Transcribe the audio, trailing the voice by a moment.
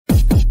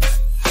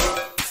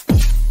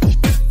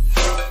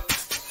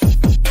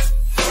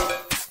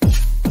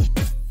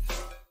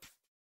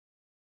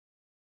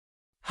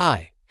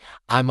Hi,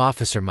 I'm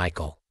Officer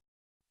Michael,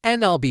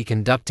 and I'll be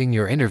conducting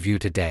your interview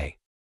today.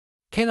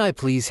 Can I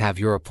please have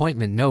your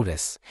appointment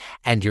notice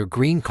and your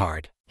green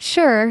card?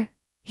 Sure,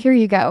 here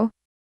you go.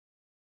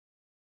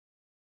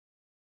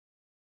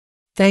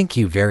 Thank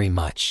you very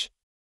much.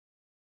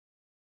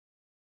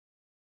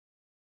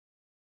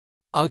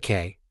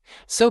 Okay,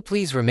 so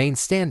please remain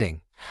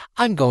standing.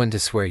 I'm going to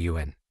swear you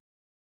in.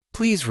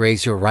 Please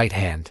raise your right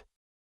hand.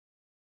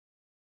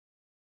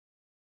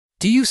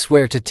 Do you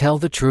swear to tell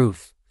the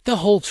truth, the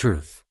whole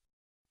truth,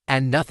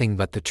 and nothing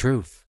but the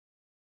truth?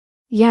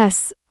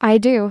 Yes, I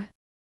do.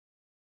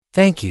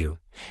 Thank you.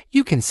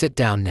 You can sit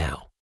down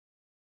now.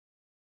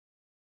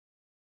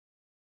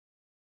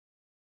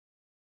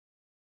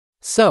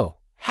 So,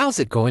 how's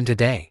it going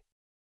today?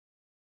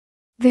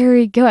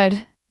 Very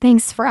good.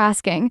 Thanks for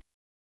asking.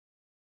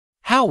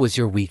 How was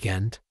your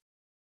weekend?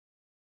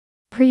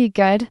 Pretty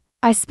good.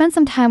 I spent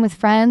some time with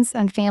friends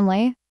and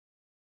family.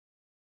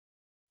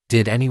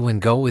 Did anyone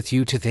go with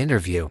you to the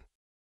interview?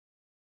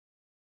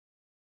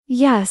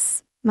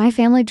 Yes, my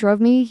family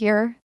drove me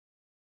here.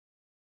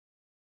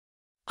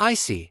 I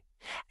see.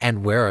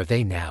 And where are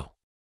they now?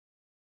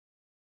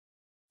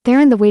 They're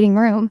in the waiting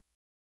room.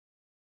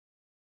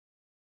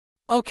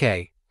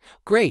 Okay,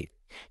 great.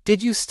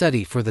 Did you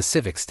study for the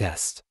civics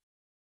test?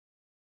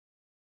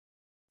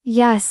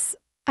 Yes,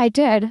 I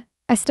did.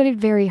 I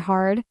studied very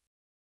hard.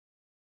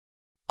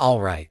 All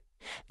right,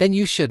 then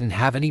you shouldn't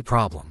have any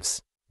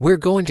problems. We're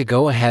going to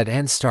go ahead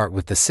and start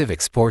with the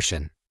civics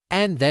portion,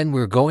 and then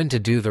we're going to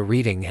do the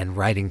reading and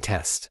writing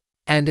test.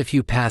 And if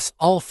you pass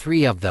all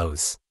three of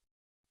those,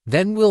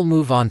 then we'll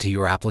move on to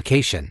your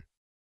application.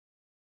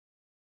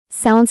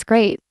 Sounds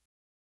great.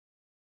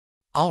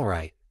 All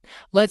right,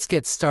 let's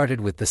get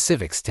started with the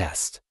civics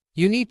test.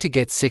 You need to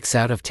get 6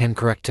 out of 10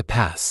 correct to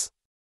pass.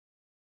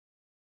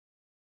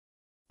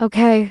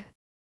 Okay.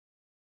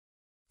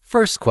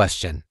 First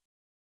question.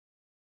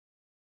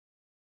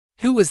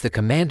 Who was the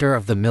commander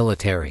of the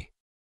military?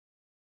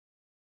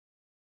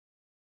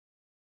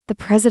 The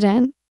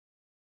president.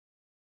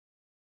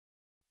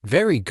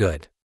 Very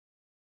good.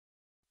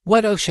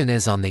 What ocean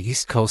is on the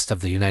east coast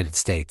of the United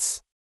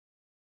States?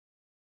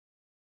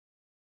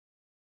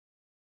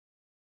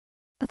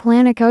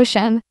 Atlantic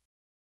Ocean.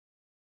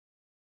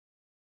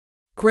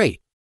 Great.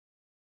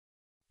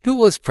 Who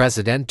was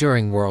president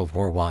during World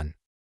War I?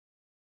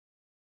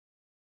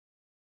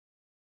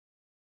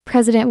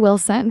 President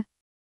Wilson.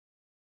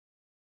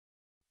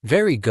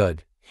 Very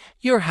good.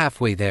 You're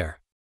halfway there.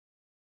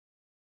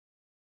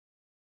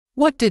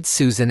 What did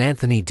Susan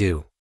Anthony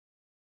do?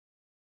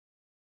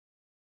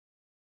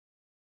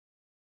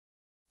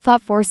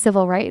 Fought for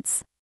civil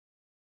rights.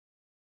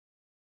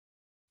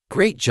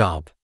 Great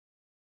job.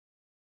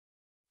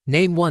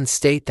 Name one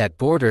state that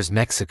borders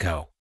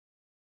Mexico.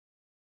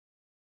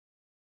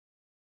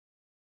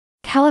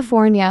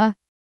 California.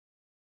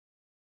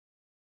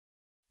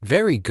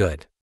 Very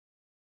good.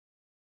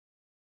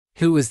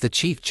 Who is the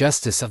Chief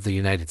Justice of the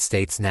United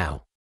States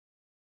now?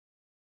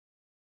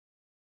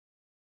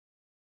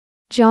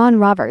 John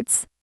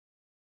Roberts.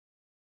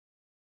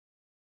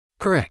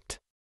 Correct.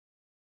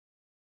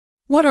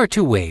 What are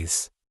 2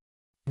 ways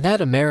that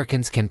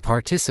Americans can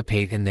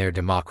participate in their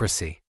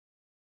democracy?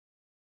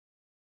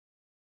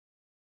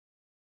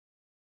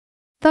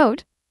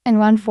 Vote and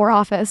run for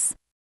office.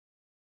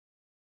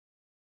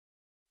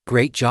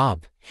 Great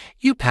job.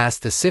 You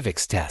passed the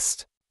civics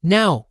test.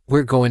 Now,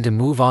 we're going to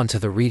move on to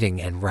the reading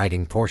and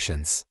writing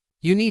portions.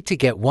 You need to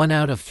get 1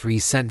 out of 3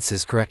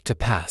 sentences correct to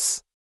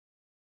pass.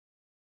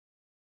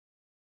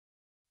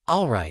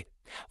 All right,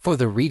 for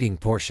the reading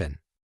portion,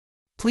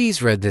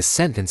 please read this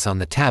sentence on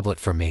the tablet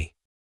for me.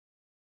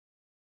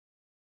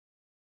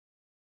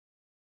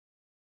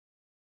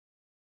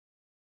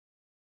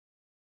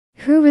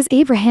 Who was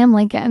Abraham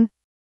Lincoln?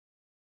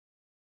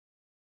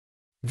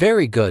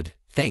 Very good,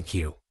 thank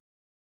you.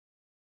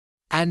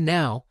 And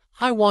now,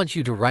 I want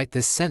you to write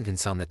this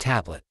sentence on the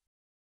tablet.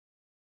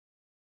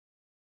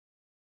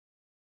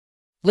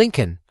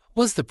 Lincoln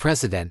was the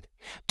president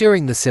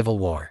during the Civil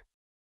War.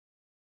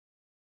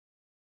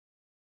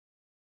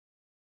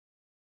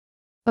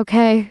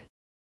 Okay.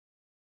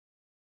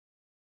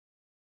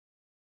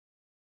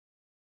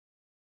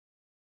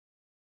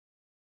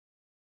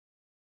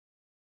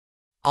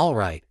 All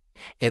right,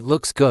 it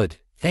looks good,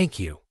 thank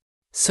you.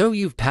 So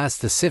you've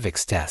passed the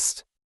civics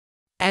test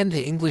and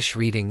the English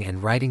reading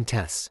and writing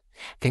test.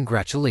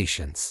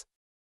 Congratulations.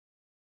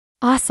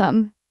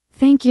 Awesome.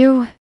 Thank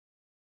you.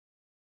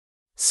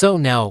 So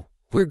now,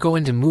 we're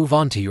going to move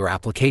on to your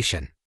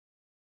application.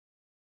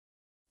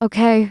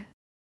 Okay.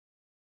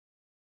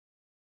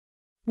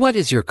 What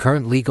is your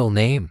current legal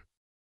name?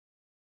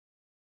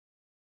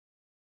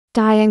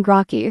 Diane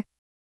Grocky.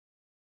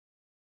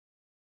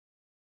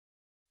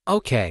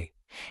 Okay,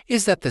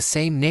 is that the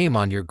same name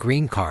on your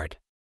green card?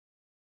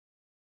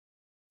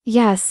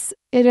 Yes,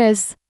 it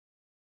is.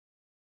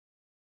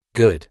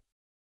 Good.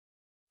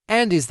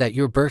 And is that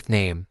your birth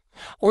name,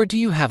 or do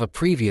you have a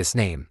previous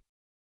name?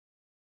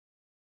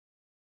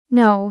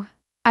 No,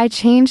 I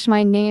changed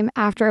my name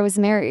after I was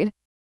married.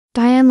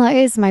 Diana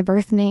is my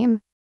birth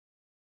name.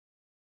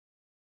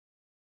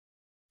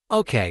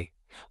 Okay,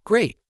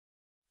 great.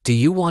 Do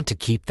you want to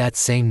keep that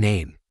same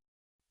name?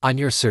 On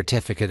your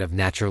certificate of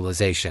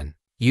naturalization,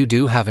 you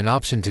do have an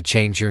option to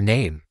change your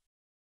name.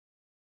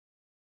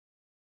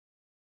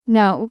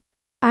 No,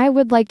 I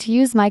would like to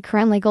use my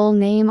current legal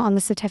name on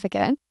the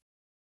certificate.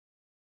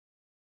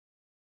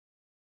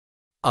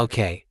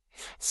 Okay,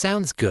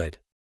 sounds good.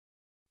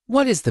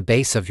 What is the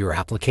base of your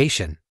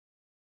application?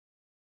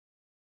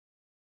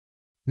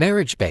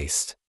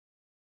 Marriage-based.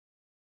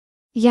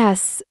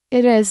 Yes,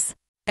 it is.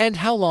 And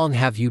how long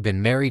have you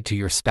been married to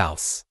your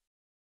spouse?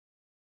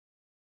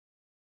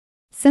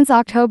 Since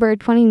October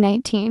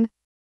 2019.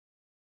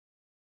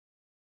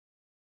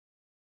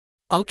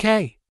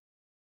 Okay.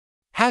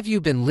 Have you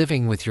been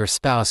living with your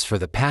spouse for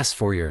the past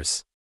 4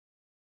 years?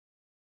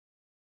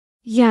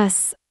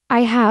 Yes,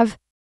 I have.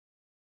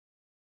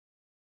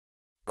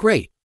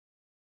 Great.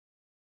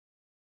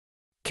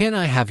 Can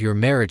I have your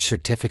marriage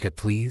certificate,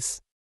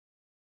 please?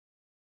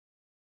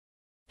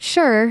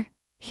 Sure,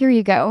 here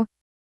you go.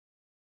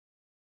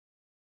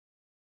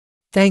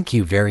 Thank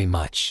you very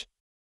much.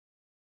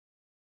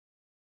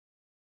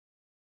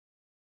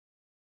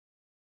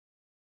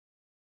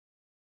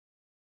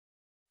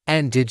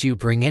 And did you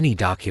bring any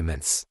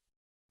documents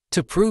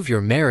to prove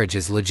your marriage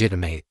is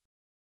legitimate?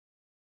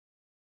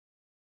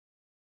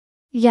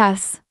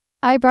 Yes,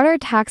 I brought our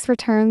tax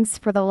returns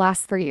for the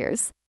last 3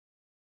 years.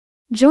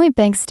 Joint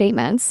bank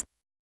statements,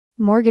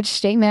 mortgage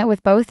statement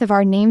with both of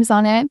our names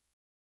on it,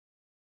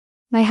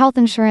 my health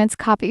insurance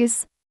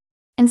copies,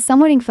 and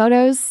some wedding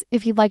photos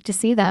if you'd like to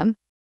see them.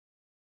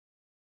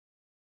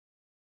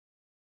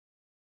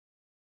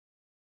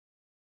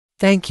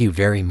 Thank you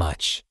very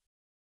much.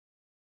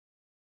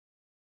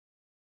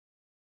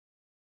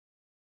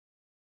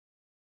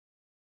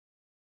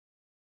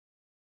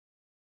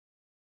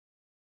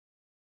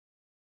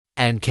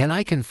 And can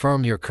I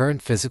confirm your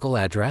current physical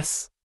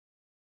address?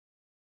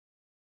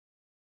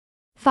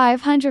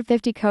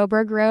 550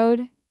 Coburg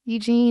Road,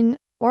 Eugene,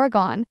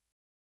 Oregon.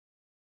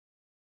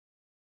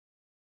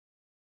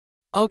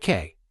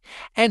 Okay.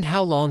 And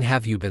how long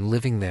have you been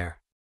living there?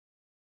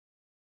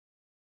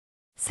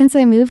 Since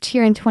I moved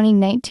here in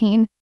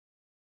 2019.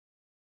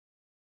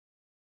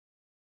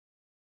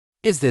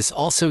 Is this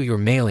also your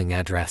mailing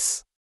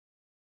address?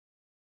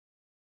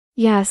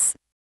 Yes,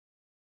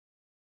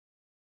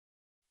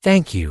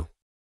 Thank you.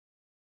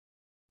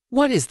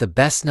 What is the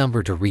best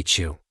number to reach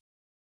you?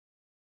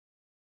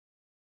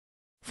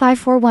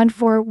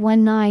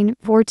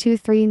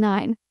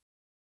 5414194239.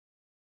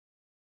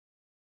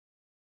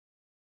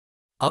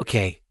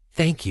 Okay,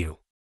 thank you.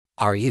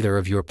 Are either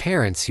of your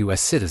parents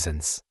US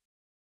citizens?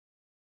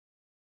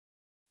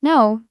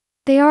 No,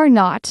 they are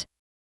not.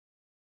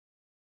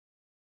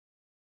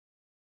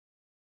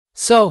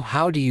 So,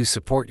 how do you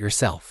support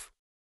yourself?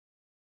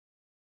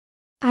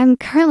 I'm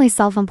currently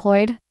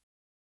self-employed.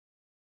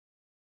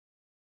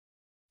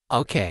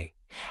 Okay.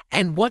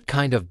 And what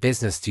kind of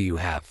business do you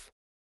have?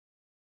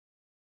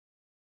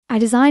 I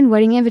design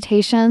wedding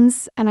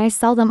invitations and I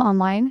sell them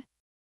online.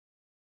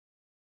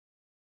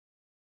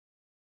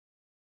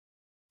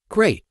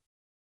 Great.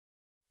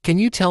 Can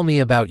you tell me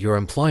about your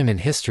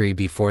employment history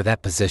before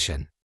that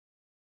position?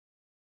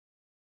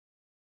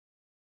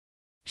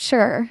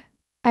 Sure.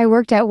 I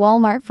worked at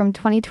Walmart from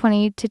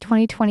 2020 to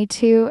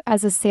 2022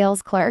 as a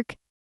sales clerk,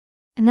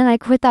 and then I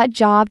quit that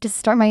job to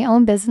start my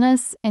own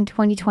business in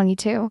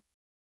 2022.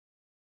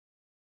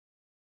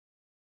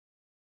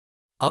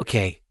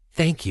 Okay,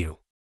 thank you.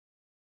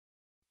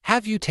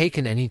 Have you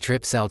taken any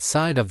trips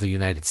outside of the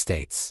United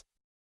States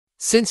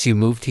since you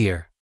moved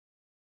here?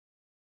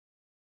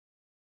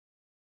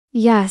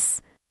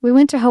 Yes, we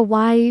went to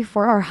Hawaii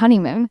for our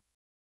honeymoon.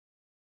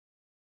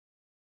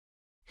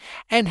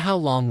 And how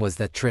long was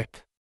that trip?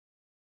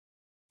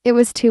 It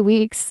was 2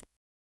 weeks.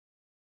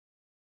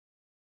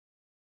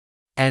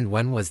 And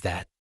when was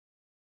that?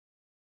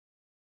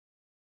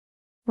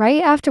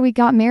 Right after we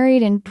got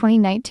married in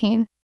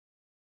 2019.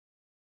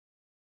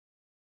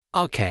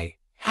 Okay,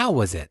 how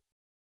was it?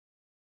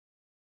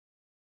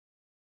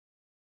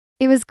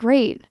 It was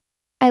great.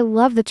 I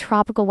love the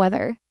tropical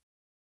weather.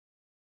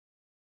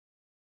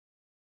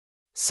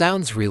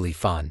 Sounds really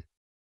fun.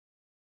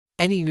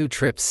 Any new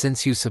trips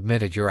since you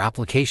submitted your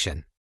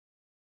application?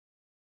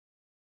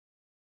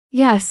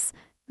 Yes,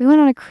 we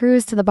went on a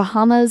cruise to the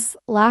Bahamas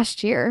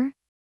last year.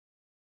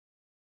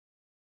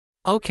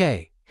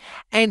 Okay.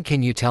 And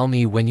can you tell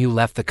me when you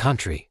left the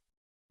country?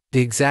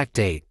 The exact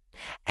date,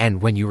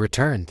 and when you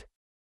returned?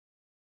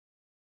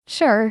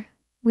 Sure,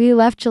 we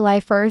left July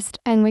 1st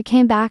and we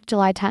came back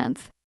July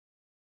 10th.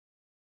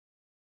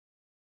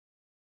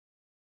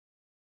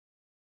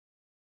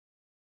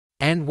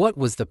 And what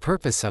was the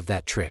purpose of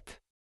that trip?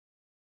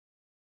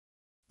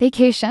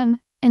 Vacation,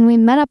 and we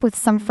met up with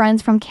some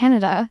friends from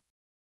Canada.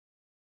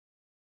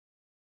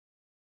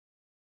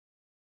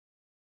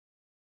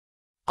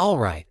 All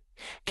right.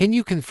 Can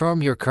you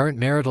confirm your current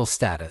marital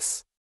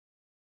status?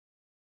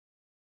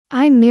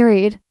 I'm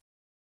married.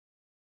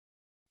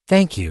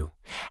 Thank you.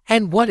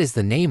 And what is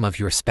the name of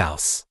your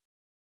spouse?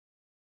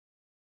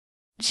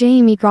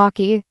 Jamie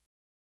Grocky.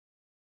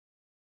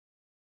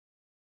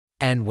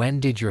 And when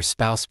did your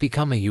spouse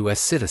become a US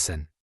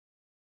citizen?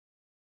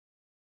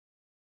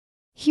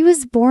 He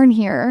was born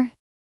here.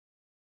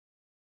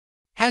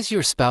 Has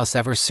your spouse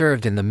ever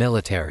served in the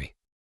military?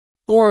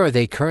 Or are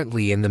they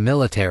currently in the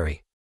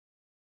military?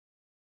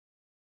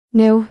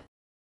 No.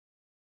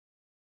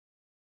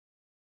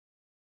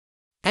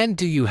 And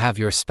do you have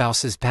your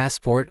spouse's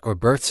passport or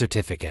birth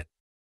certificate?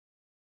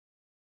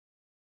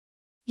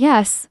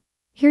 Yes.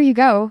 Here you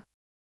go.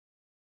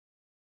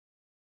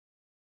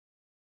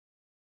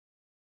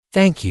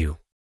 Thank you.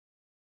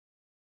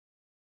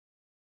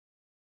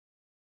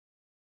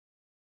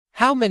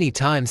 How many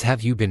times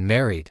have you been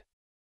married?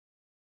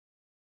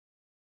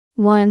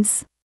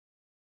 Once.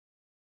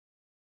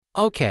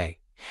 Okay.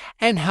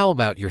 And how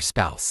about your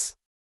spouse?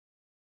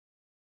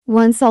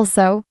 Once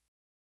also.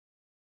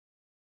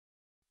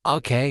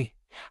 Okay.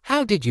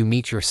 How did you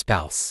meet your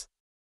spouse?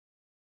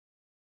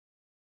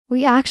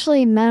 We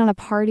actually met on a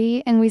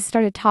party and we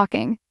started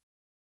talking.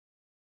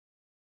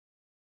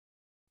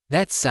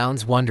 That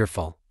sounds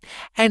wonderful.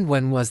 And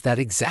when was that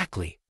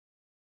exactly?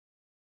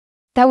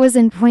 That was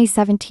in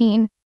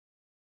 2017.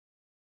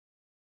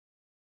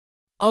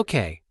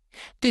 Okay.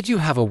 Did you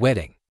have a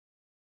wedding?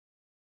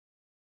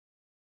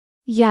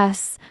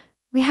 Yes.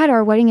 We had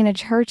our wedding in a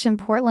church in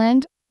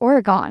Portland,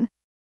 Oregon.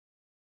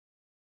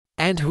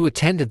 And who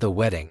attended the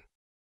wedding?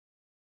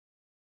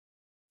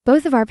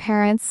 Both of our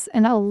parents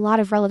and a lot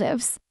of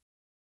relatives.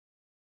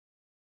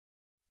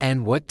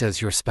 And what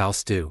does your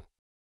spouse do?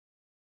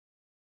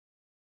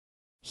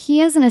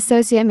 He is an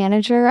associate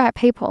manager at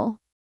PayPal.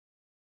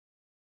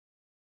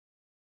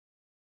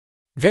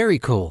 Very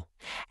cool.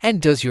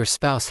 And does your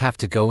spouse have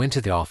to go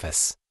into the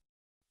office?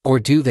 Or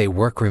do they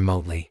work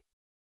remotely?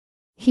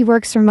 He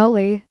works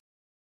remotely.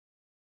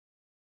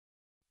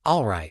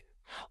 All right.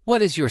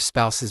 What is your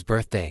spouse's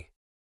birthday?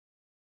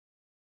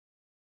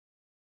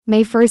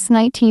 May 1st,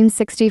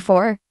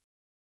 1964.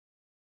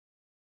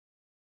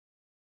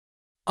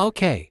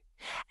 Okay.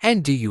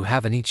 And do you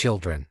have any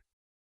children?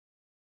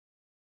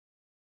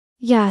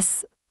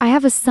 Yes, I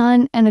have a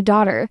son and a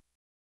daughter.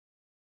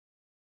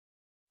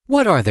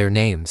 What are their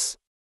names?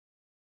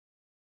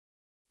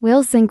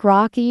 Wilson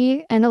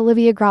Grocky and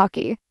Olivia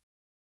Grocky.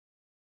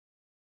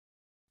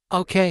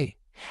 Okay.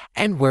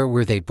 And where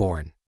were they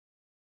born?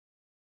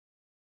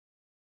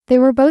 They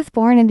were both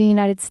born in the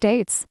United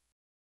States.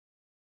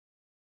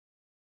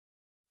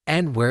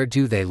 And where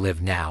do they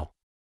live now?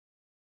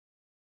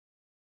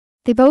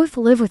 They both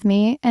live with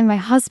me and my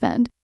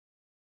husband.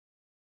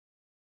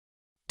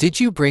 Did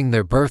you bring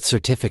their birth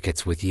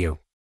certificates with you?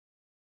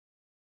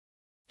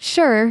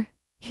 Sure,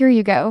 here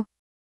you go.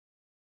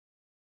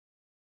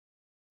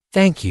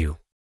 Thank you.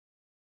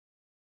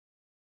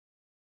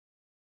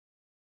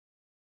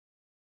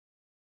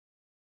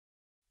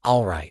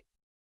 All right.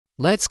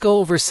 Let's go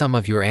over some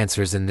of your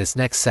answers in this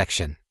next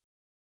section.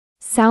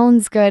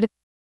 Sounds good.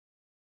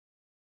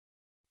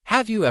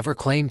 Have you ever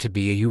claimed to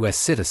be a US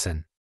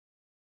citizen?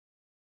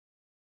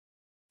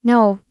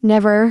 No,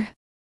 never.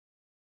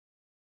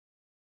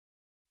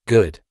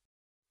 Good.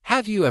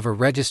 Have you ever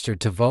registered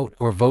to vote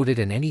or voted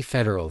in any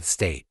federal,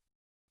 state,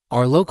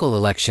 or local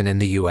election in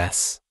the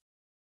US?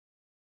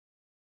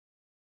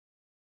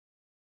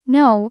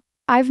 No,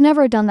 I've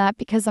never done that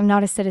because I'm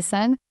not a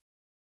citizen.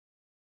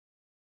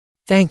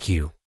 Thank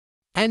you.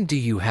 And do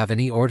you have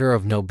any order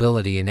of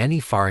nobility in any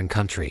foreign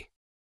country?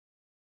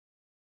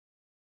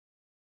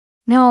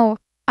 No,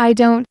 I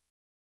don't.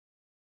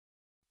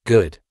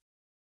 Good.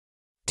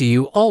 Do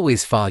you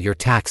always file your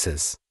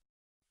taxes?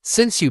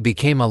 Since you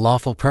became a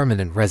lawful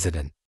permanent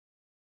resident.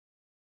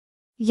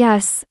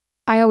 Yes,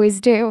 I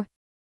always do.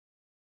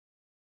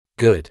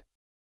 Good.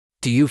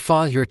 Do you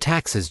file your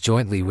taxes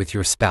jointly with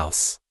your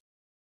spouse?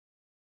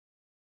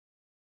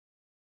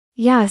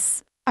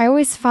 Yes, I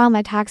always file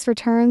my tax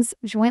returns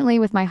jointly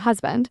with my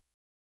husband.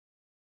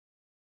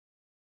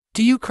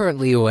 Do you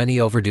currently owe any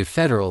overdue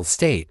federal,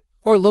 state,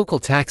 or local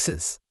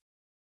taxes?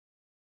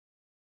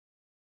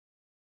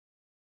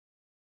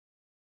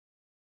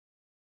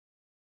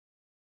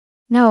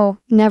 No,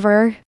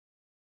 never.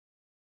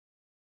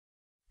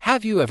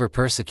 Have you ever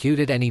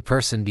persecuted any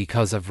person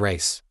because of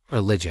race,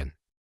 religion,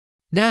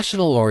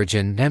 national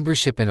origin,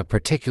 membership in a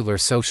particular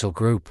social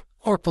group,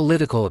 or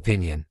political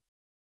opinion?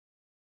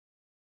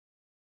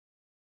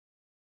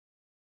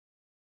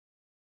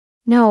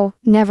 No,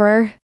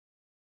 never.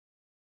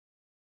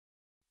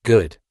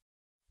 Good.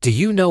 Do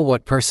you know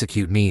what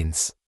persecute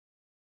means?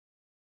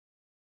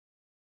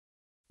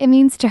 It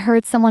means to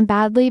hurt someone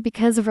badly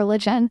because of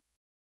religion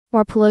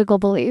or political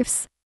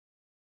beliefs.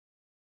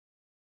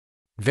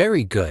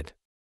 Very good.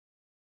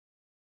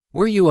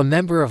 Were you a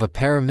member of a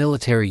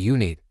paramilitary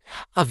unit,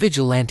 a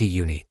vigilante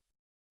unit,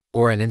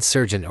 or an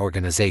insurgent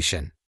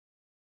organization?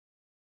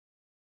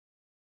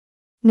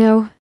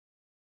 No,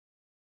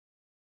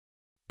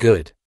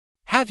 Good.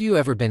 Have you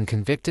ever been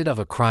convicted of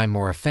a crime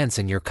or offense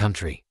in your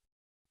country?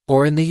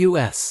 Or in the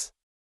US?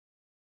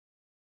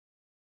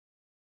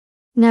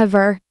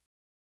 never.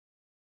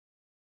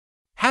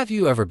 Have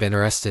you ever been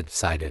arrested,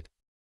 cited,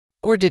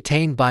 or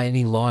detained by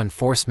any law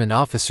enforcement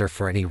officer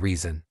for any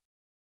reason?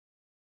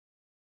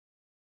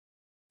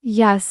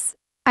 Yes,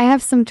 I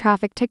have some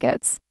traffic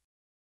tickets.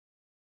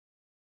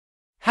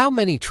 How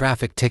many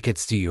traffic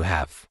tickets do you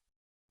have?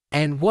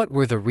 And what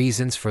were the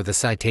reasons for the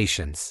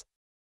citations?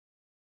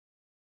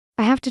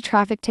 I have two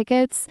traffic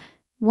tickets,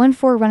 one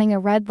for running a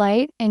red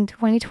light in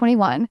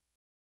 2021,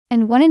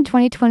 and one in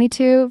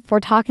 2022 for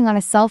talking on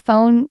a cell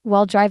phone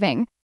while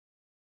driving.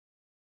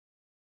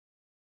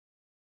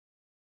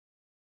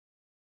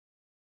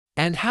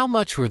 And how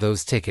much were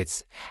those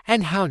tickets,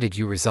 and how did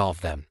you resolve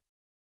them?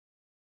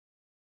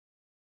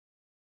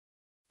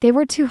 They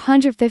were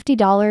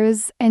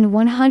 $250 and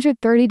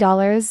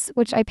 $130,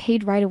 which I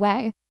paid right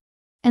away.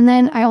 And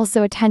then I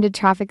also attended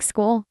traffic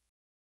school.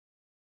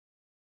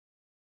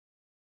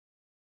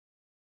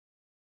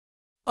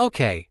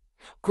 Okay,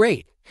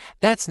 great.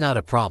 That's not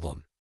a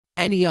problem.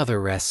 Any other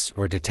arrests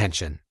or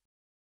detention?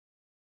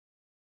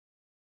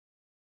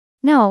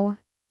 No,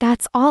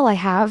 that's all I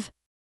have.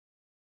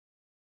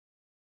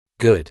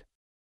 Good.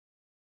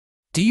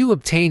 Do you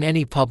obtain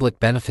any public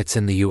benefits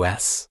in the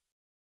US?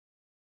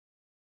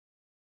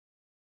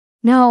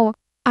 No,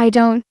 I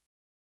don't.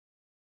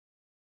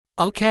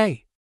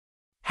 Okay.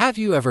 Have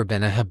you ever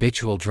been a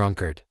habitual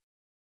drunkard?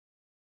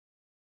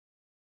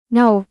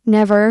 No,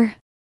 never.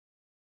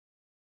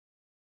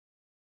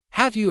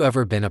 Have you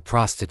ever been a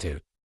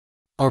prostitute?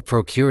 Or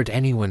procured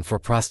anyone for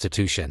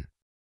prostitution?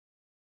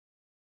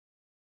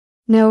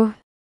 No.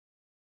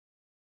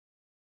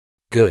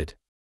 Good.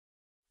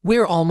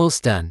 We're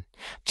almost done.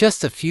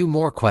 Just a few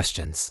more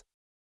questions.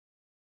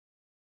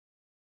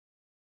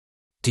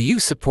 Do you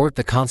support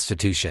the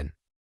Constitution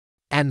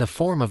and the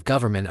form of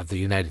government of the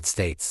United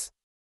States?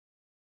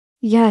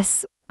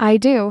 Yes, I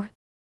do.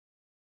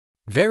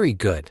 Very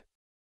good.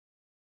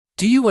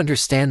 Do you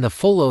understand the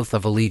full oath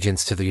of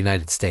allegiance to the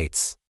United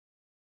States?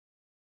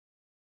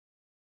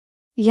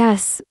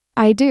 Yes,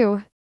 I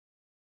do.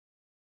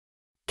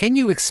 Can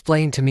you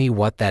explain to me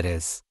what that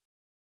is?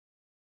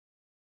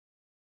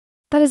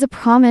 That is a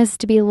promise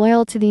to be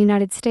loyal to the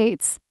United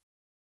States.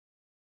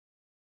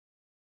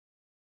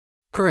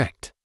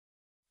 Correct.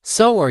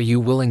 So are you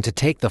willing to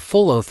take the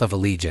full oath of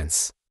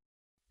allegiance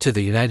to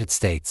the United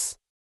States?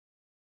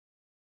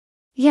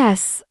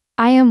 Yes,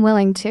 I am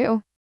willing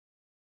to.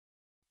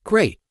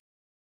 Great.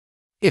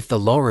 If the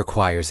law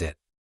requires it,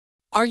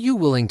 are you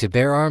willing to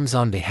bear arms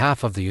on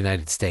behalf of the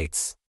United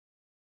States?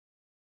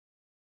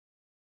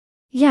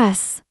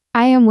 Yes,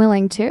 I am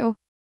willing to.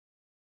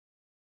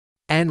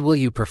 And will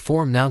you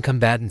perform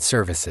non-combatant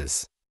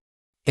services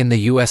in the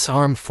U.S.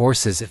 Armed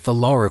Forces if the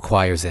law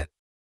requires it?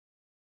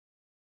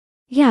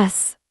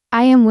 Yes,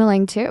 I am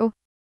willing to.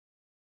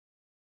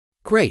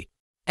 Great.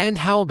 And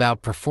how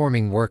about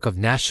performing work of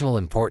national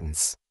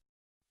importance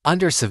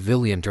under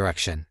civilian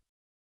direction?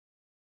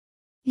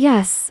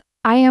 Yes,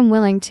 I am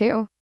willing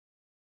to.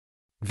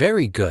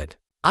 Very good.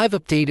 I've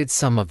updated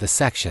some of the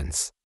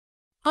sections.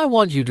 I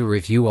want you to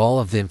review all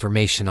of the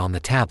information on the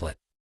tablet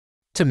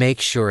to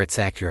make sure it's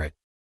accurate.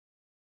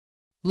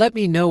 Let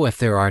me know if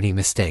there are any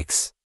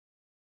mistakes.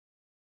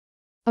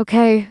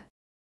 Okay.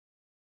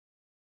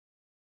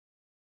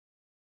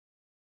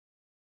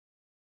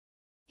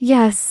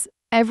 Yes,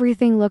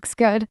 everything looks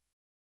good.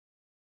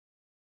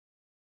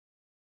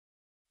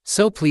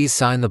 So please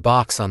sign the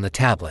box on the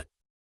tablet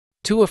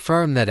to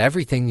affirm that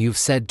everything you've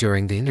said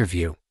during the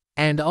interview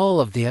and all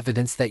of the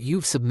evidence that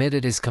you've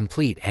submitted is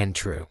complete and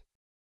true.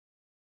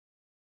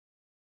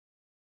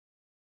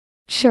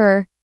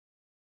 Sure.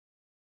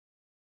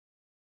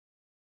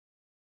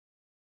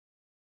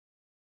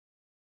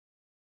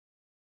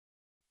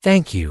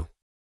 Thank you.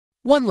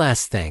 One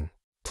last thing.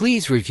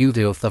 Please review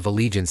the Oath of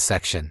Allegiance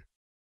section.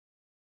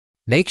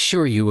 Make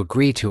sure you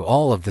agree to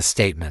all of the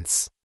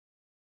statements.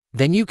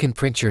 Then you can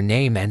print your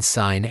name and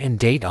sign and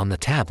date on the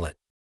tablet.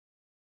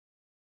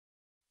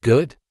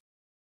 Good?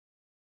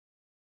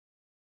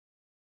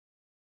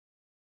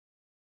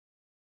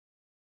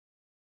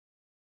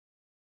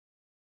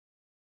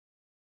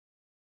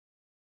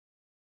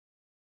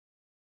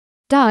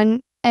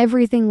 Done.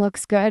 Everything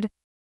looks good.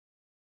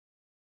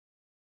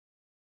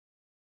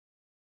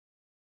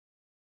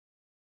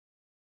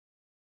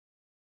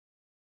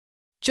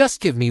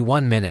 Just give me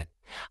 1 minute.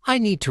 I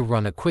need to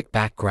run a quick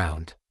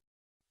background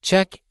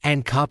check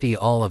and copy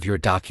all of your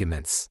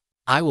documents.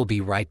 I will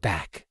be right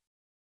back.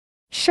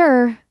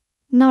 Sure.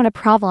 Not a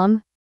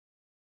problem.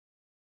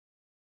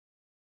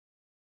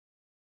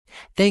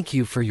 Thank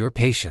you for your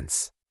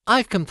patience.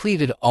 I've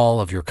completed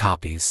all of your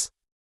copies.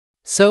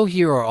 So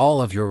here are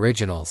all of your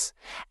originals,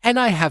 and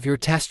I have your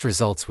test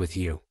results with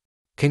you.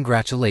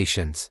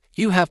 Congratulations,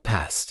 you have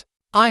passed.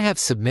 I have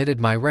submitted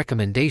my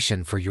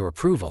recommendation for your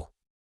approval,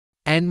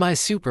 and my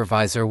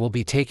supervisor will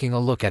be taking a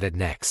look at it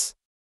next.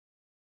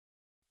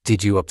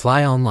 Did you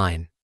apply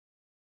online?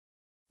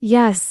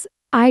 Yes,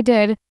 I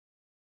did.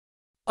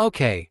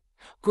 Okay,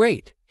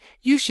 great.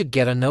 You should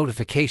get a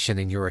notification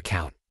in your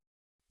account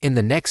in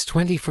the next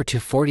 24 to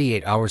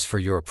 48 hours for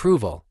your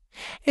approval,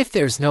 if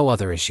there's no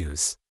other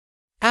issues.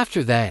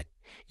 After that,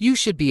 you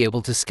should be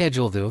able to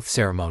schedule the oath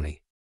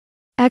ceremony.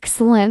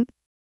 Excellent.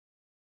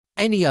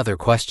 Any other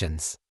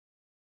questions?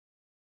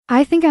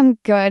 I think I'm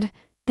good.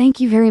 Thank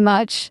you very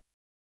much.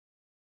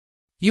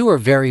 You are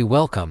very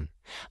welcome.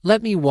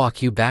 Let me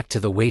walk you back to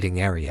the waiting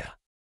area.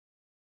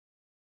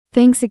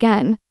 Thanks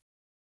again.